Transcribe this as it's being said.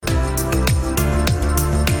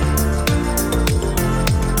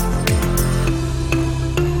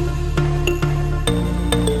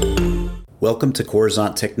Welcome to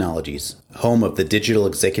Coruzant Technologies, home of the Digital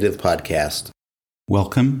Executive Podcast.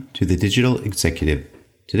 Welcome to the Digital Executive.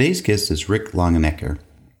 Today's guest is Ric Longnecker.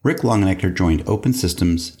 Ric Longnecker joined Open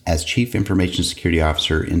Systems as Chief Information Security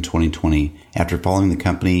Officer in 2020 after following the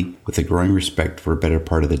company with a growing respect for a better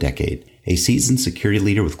part of the decade. A seasoned security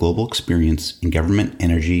leader with global experience in government,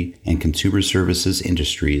 energy, and consumer services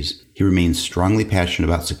industries, he remains strongly passionate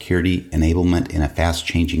about security enablement in a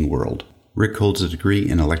fast-changing world. Ric holds a degree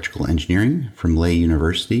in electrical engineering from Lehigh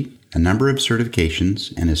University, a number of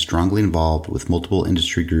certifications, and is strongly involved with multiple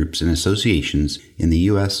industry groups and associations in the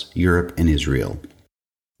U.S., Europe, and Israel.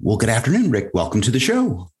 Well, good afternoon, Ric. Welcome to the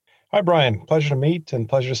show. Hi, Brian. Pleasure to meet and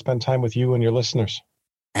pleasure to spend time with you and your listeners.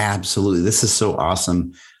 Absolutely. This is so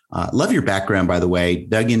awesome. Love your background, by the way.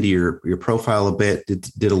 Dug into your profile a bit,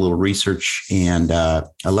 did a little research, and I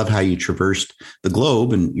love how you traversed the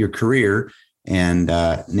globe and your career. And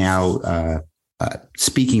now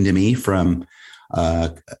speaking to me from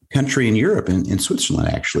a country in Europe, in Switzerland,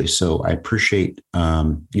 actually. So I appreciate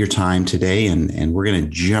your time today, and we're going to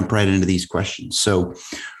jump right into these questions. So,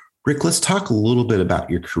 Ric, let's talk a little bit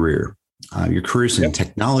about your career. Your career's in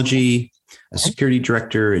technology, a security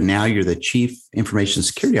director, and now you're the Chief Information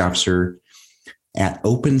Security Officer at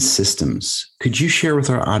Open Systems. Could you share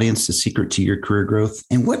with our audience the secret to your career growth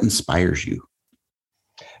and what inspires you?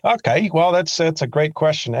 Okay, well, that's a great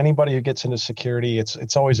question. Anybody who gets into security,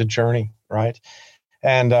 it's always a journey, right?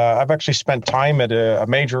 And I've actually spent time at a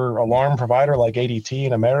major alarm provider like ADT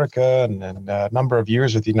in America, and a number of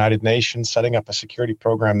years with the United Nations, setting up a security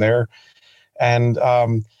program there. And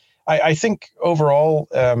I think overall,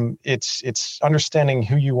 it's understanding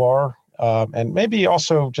who you are, and maybe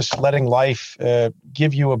also just letting life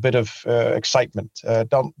give you a bit of excitement.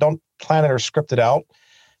 Don't plan it or script it out,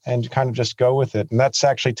 and kind of just go with it. And that's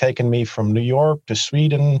actually taken me from New York to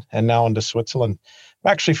Sweden and now into Switzerland.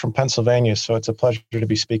 I'm actually from Pennsylvania, so it's a pleasure to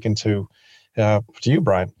be speaking to you,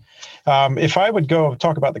 Brian. If I would go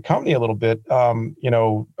talk about the company a little bit,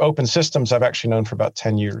 Open Systems I've actually known for about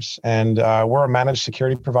 10 years, and we're a managed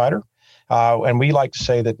security provider. And we like to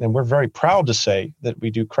say that, and we're very proud to say that we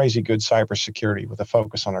do crazy good cybersecurity with a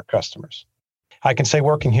focus on our customers. I can say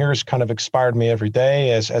working here has kind of inspired me every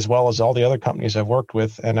day, as well as all the other companies I've worked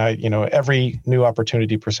with. And every new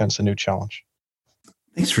opportunity presents a new challenge.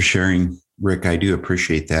 Thanks for sharing, Ric. I do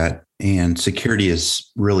appreciate that. And security is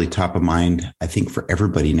really top of mind, I think, for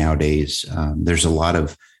everybody nowadays. There's a lot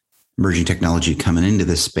of emerging technology coming into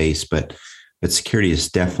this space, but security is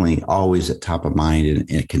definitely always at top of mind, and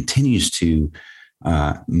it continues to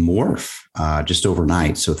morph just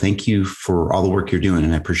overnight. So thank you for all the work you're doing,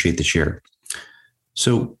 and I appreciate the share.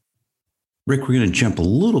 So, Ric, we're going to jump a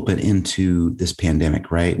little bit into this pandemic,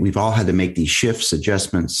 right? We've all had to make these shifts,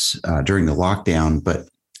 adjustments during the lockdown, but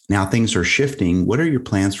now things are shifting. What are your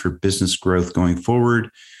plans for business growth going forward?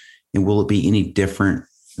 And will it be any different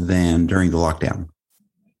than during the lockdown?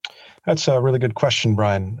 That's a really good question,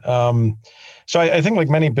 Brian. So I think like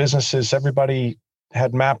many businesses, everybody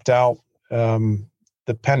had mapped out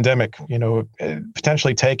the pandemic,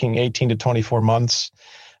 potentially taking 18 to 24 months.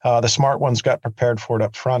 The smart ones got prepared for it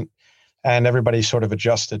up front, and everybody sort of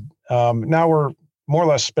adjusted. Now we're more or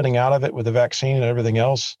less spinning out of it with the vaccine and everything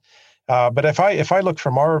else. But if I look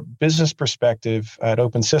from our business perspective at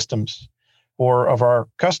Open Systems, or of our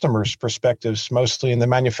customers' perspectives, mostly in the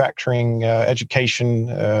manufacturing, education,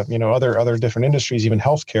 other different industries, even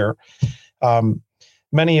healthcare,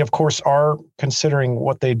 many, of course, are considering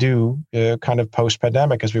what they do kind of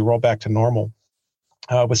post-pandemic as we roll back to normal.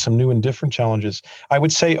 With some new and different challenges. I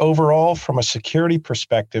would say overall, from a security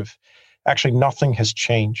perspective, actually nothing has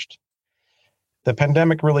changed. The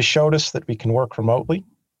pandemic really showed us that we can work remotely.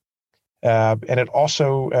 And it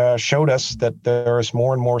also showed us that there is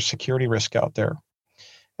more and more security risk out there.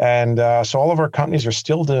 And so all of our companies are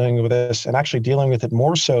still dealing with this, and actually dealing with it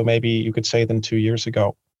more so, maybe you could say, than 2 years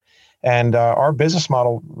ago. And our business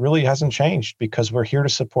model really hasn't changed, because we're here to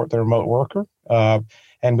support the remote worker.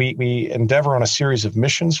 And we endeavor on a series of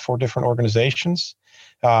missions for different organizations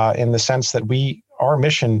in the sense that our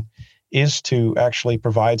mission is to actually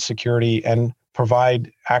provide security and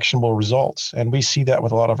provide actionable results. And we see that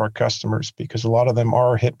with a lot of our customers, because a lot of them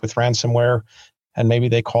are hit with ransomware, and maybe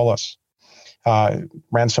they call us.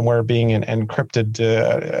 Ransomware being an encrypted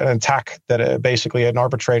an attack that basically an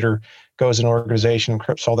arbitrator goes in an organization,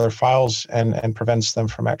 encrypts all their files, and prevents them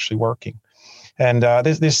from actually working. And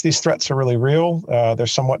these threats are really real. They're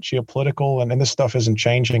somewhat geopolitical, and this stuff isn't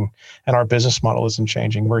changing, and our business model isn't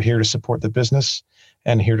changing. We're here to support the business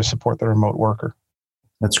and here to support the remote worker.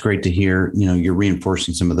 That's great to hear. You're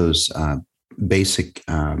reinforcing some of those basic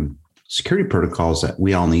security protocols that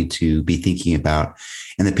we all need to be thinking about.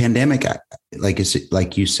 And the pandemic,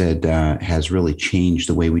 like you said, has really changed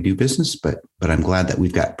the way we do business. But I'm glad that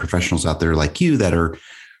we've got professionals out there like you that are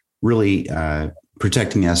really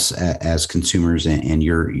protecting us as consumers, and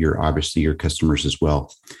you're obviously your customers as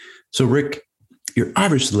well. So, Ric, you're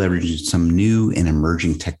obviously leveraging some new and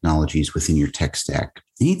emerging technologies within your tech stack.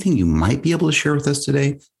 Anything you might be able to share with us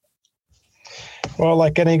today? Well,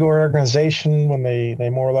 like any organization, when they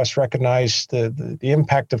more or less recognize the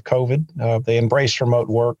impact of COVID, they embrace remote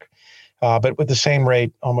work. But with the same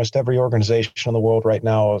rate, almost every organization in the world right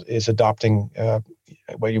now is adopting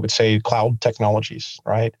what you would say cloud technologies,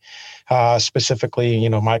 right? Specifically,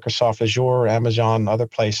 Microsoft Azure, Amazon, other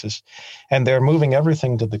places, and they're moving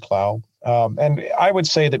everything to the cloud. And I would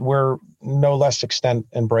say that we're no less extent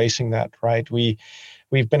embracing that, right?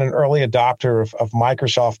 We've been an early adopter of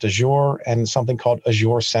Microsoft Azure and something called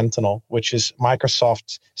Azure Sentinel, which is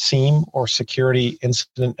Microsoft's SIEM, or Security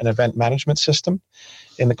Incident and Event Management System,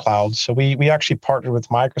 in the cloud. So we actually partnered with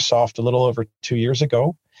Microsoft a little over 2 years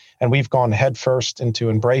ago, and we've gone headfirst into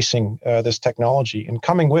embracing this technology. And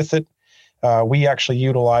coming with it, we actually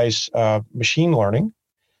utilize machine learning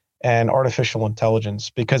and artificial intelligence,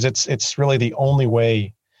 because it's really the only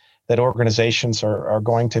way that organizations are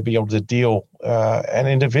going to be able to deal, and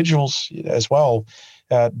individuals as well,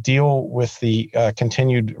 deal with the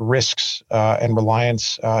continued risks and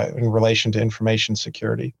reliance in relation to information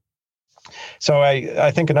security. So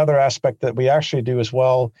I think another aspect that we actually do as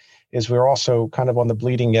well is we're also kind of on the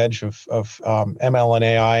bleeding edge of ML and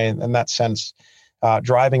AI in that sense,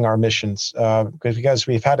 driving our missions, because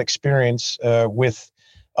we've had experience with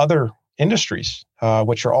other industries,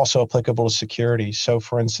 which are also applicable to security. So,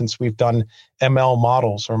 for instance, we've done ML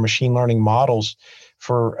models or machine learning models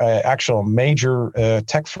for actual major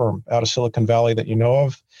tech firm out of Silicon Valley that you know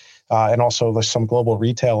of, and also there's some global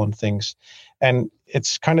retail and things. And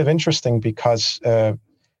it's kind of interesting because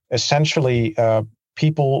essentially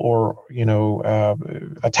people or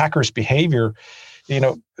attackers' behavior,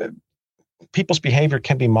 people's behavior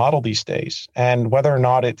can be modeled these days, and whether or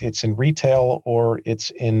not it's in retail or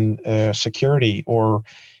it's in security or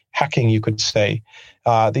hacking, you could say,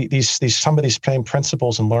 some of these same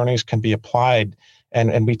principles and learnings can be applied,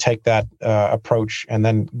 and we take that approach and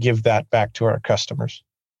then give that back to our customers.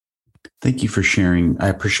 Thank you for sharing. I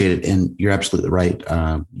appreciate it, and you're absolutely right.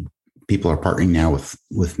 People are partnering now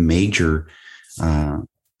with major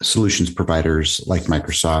solutions providers like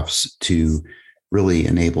Microsoft's to really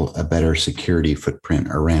enable a better security footprint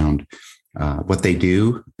around what they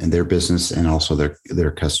do in their business and also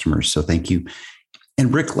their customers. So thank you.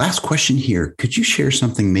 And Ric, last question here. Could you share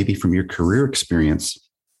something maybe from your career experience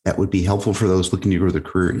that would be helpful for those looking to grow their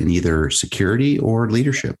career in either security or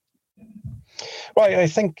leadership? Well, I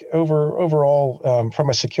think overall, from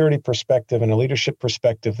a security perspective and a leadership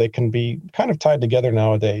perspective, they can be kind of tied together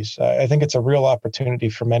nowadays. I think it's a real opportunity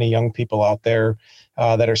for many young people out there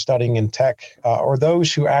that are studying in tech, or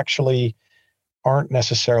those who actually aren't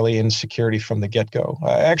necessarily in security from the get-go.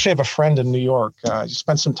 I actually have a friend in New York. I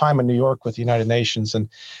spent some time in New York with the United Nations, and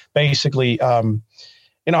basically,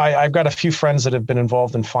 I've got a few friends that have been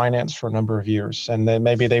involved in finance for a number of years, and then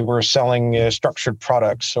maybe they were selling structured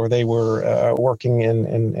products, or they were working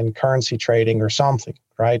in currency trading or something,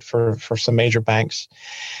 right, for some major banks.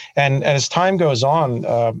 And as time goes on,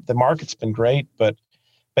 the market's been great, but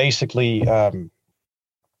basically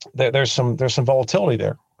there's some volatility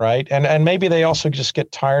there, right? And maybe they also just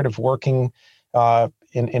get tired of working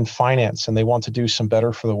in finance, and they want to do some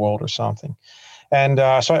better for the world or something. And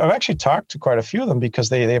so I've actually talked to quite a few of them because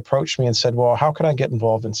they approached me and said, well, how can I get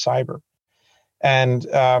involved in cyber? And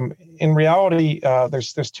in reality,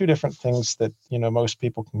 there's two different things that, most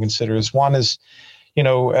people can consider. One is,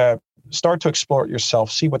 start to explore it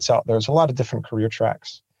yourself, see what's out there. There's a lot of different career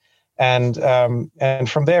tracks. And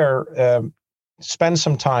from there, spend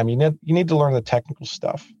some time. You need to learn the technical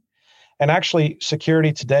stuff. And actually,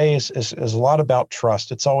 security today is a lot about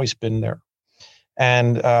trust. It's always been there.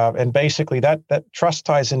 And basically that trust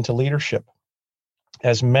ties into leadership,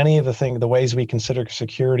 as many of the ways we consider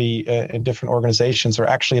security in different organizations are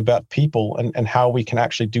actually about people and how we can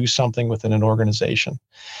actually do something within an organization.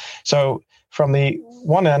 So from the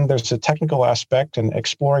one end, there's a technical aspect and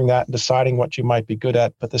exploring that and deciding what you might be good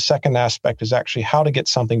at. But the second aspect is actually how to get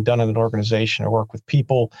something done in an organization, or work with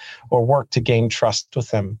people, or work to gain trust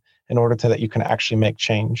with them in order that you can actually make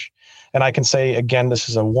change. And I can say, again, this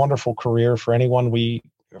is a wonderful career for anyone.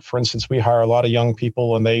 For instance, we hire a lot of young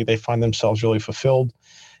people, and they find themselves really fulfilled.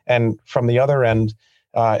 And from the other end,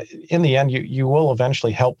 in the end, you will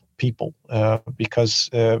eventually help people because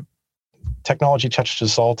technology touches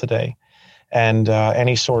us all today. and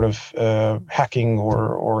any sort of hacking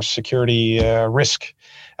or security risk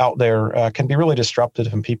out there can be really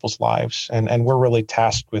disruptive in people's lives. And we're really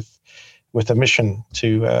tasked with a mission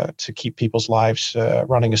to keep people's lives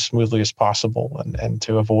running as smoothly as possible and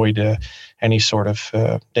to avoid any sort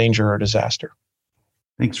of danger or disaster.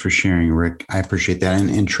 Thanks for sharing, Rick. I appreciate that.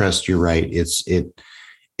 And trust, you're right. It's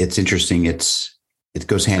interesting. It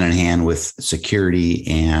goes hand in hand with security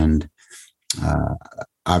and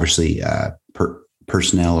obviously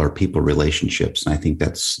personnel or people relationships. And I think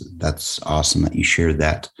that's awesome that you shared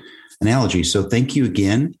that analogy. So thank you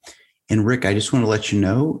again. And Rick, I just want to let you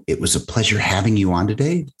know it was a pleasure having you on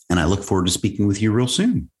today. And I look forward to speaking with you real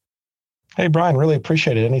soon. Hey, Brian, really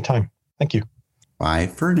appreciate it. Anytime. Thank you. Bye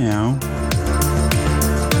for now.